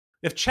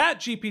If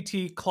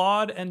ChatGPT,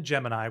 Claude, and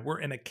Gemini were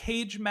in a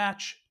cage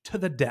match to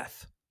the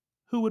death,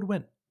 who would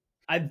win?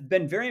 I've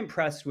been very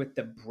impressed with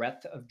the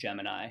breadth of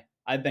Gemini.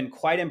 I've been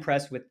quite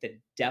impressed with the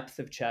depth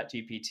of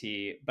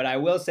ChatGPT. But I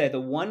will say the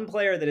one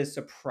player that has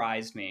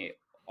surprised me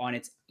on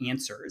its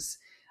answers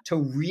to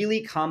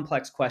really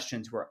complex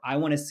questions where I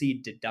want to see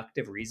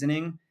deductive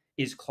reasoning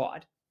is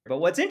Claude. But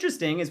what's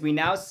interesting is we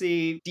now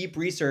see deep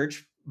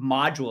research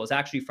modules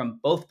actually from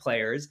both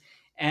players,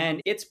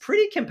 and it's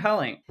pretty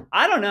compelling.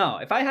 I don't know.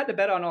 If I had to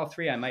bet on all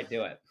three, I might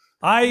do it.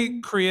 I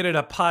created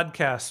a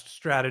podcast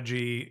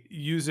strategy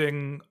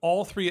using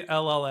all three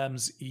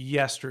LLMs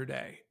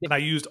yesterday. And I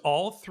used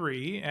all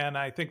three, and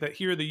I think that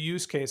here are the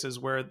use cases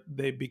where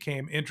they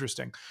became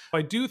interesting.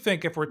 I do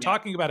think if we're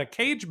talking about a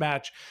cage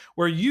match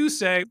where you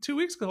say, 2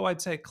 weeks ago,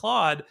 I'd say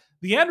Claude,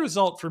 the end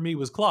result for me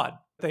was Claude.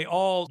 They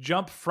all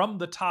jump from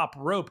the top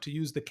rope to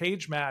use the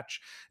cage match,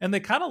 and they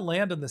kind of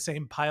land in the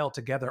same pile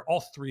together.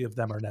 All three of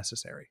them are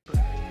necessary.